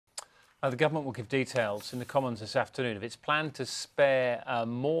The government will give details in the Commons this afternoon of its plan to spare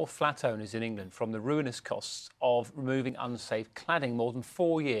more flat owners in England from the ruinous costs of removing unsafe cladding more than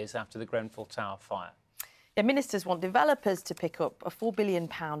 4 years after the Grenfell Tower fire. Yeah, ministers want developers to pick up a £4 billion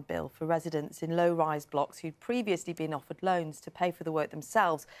bill for residents in low-rise blocks who'd previously been offered loans to pay for the work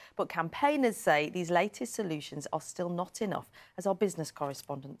themselves. But campaigners say these latest solutions are still not enough, as our business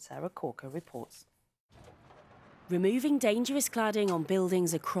correspondent Sarah Corker reports. Removing dangerous cladding on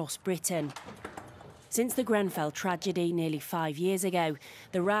buildings across Britain. Since the Grenfell tragedy nearly 5 years ago,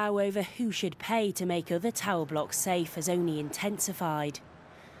 the row over who should pay to make other tower blocks safe has only intensified.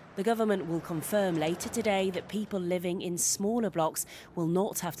 The government will confirm later today that people living in smaller blocks will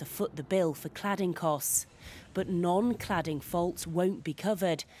not have to foot the bill for cladding costs. But non-cladding faults won't be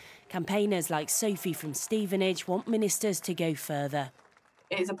covered. Campaigners like Sophie from Stevenage want ministers to go further.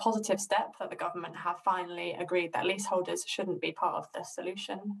 It is a positive step that the government have finally agreed that leaseholders shouldn't be part of the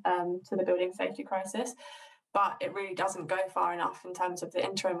solution to the building safety crisis. But it really doesn't go far enough in terms of the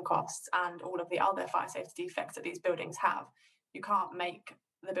interim costs and all of the other fire safety defects that these buildings have. You can't make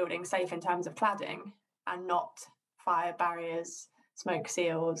the building safe in terms of cladding and not fire barriers, smoke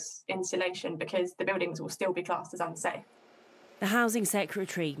seals, insulation, because the buildings will still be classed as unsafe. The Housing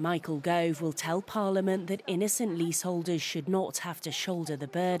Secretary, Michael Gove, will tell Parliament that innocent leaseholders should not have to shoulder the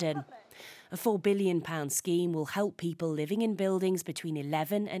burden. A £4 billion scheme will help people living in buildings between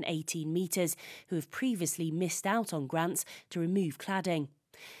 11 and 18 metres who have previously missed out on grants to remove cladding.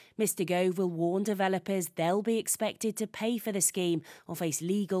 Mr Gove will warn developers they'll be expected to pay for the scheme or face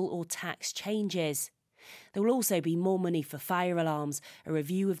legal or tax changes. There will also be more money for fire alarms, a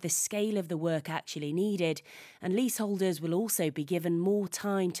review of the scale of the work actually needed, and leaseholders will also be given more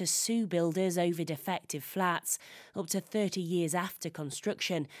time to sue builders over defective flats, up to 30 years after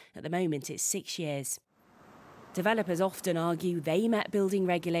construction. At the moment, it's 6 years. Developers often argue they met building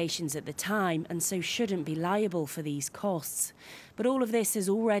regulations at the time and so shouldn't be liable for these costs. But all of this has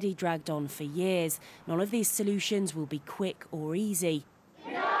already dragged on for years. None of these solutions will be quick or easy.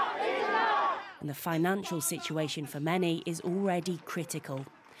 And the financial situation for many is already critical.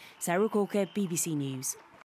 Sarah Corker, BBC News.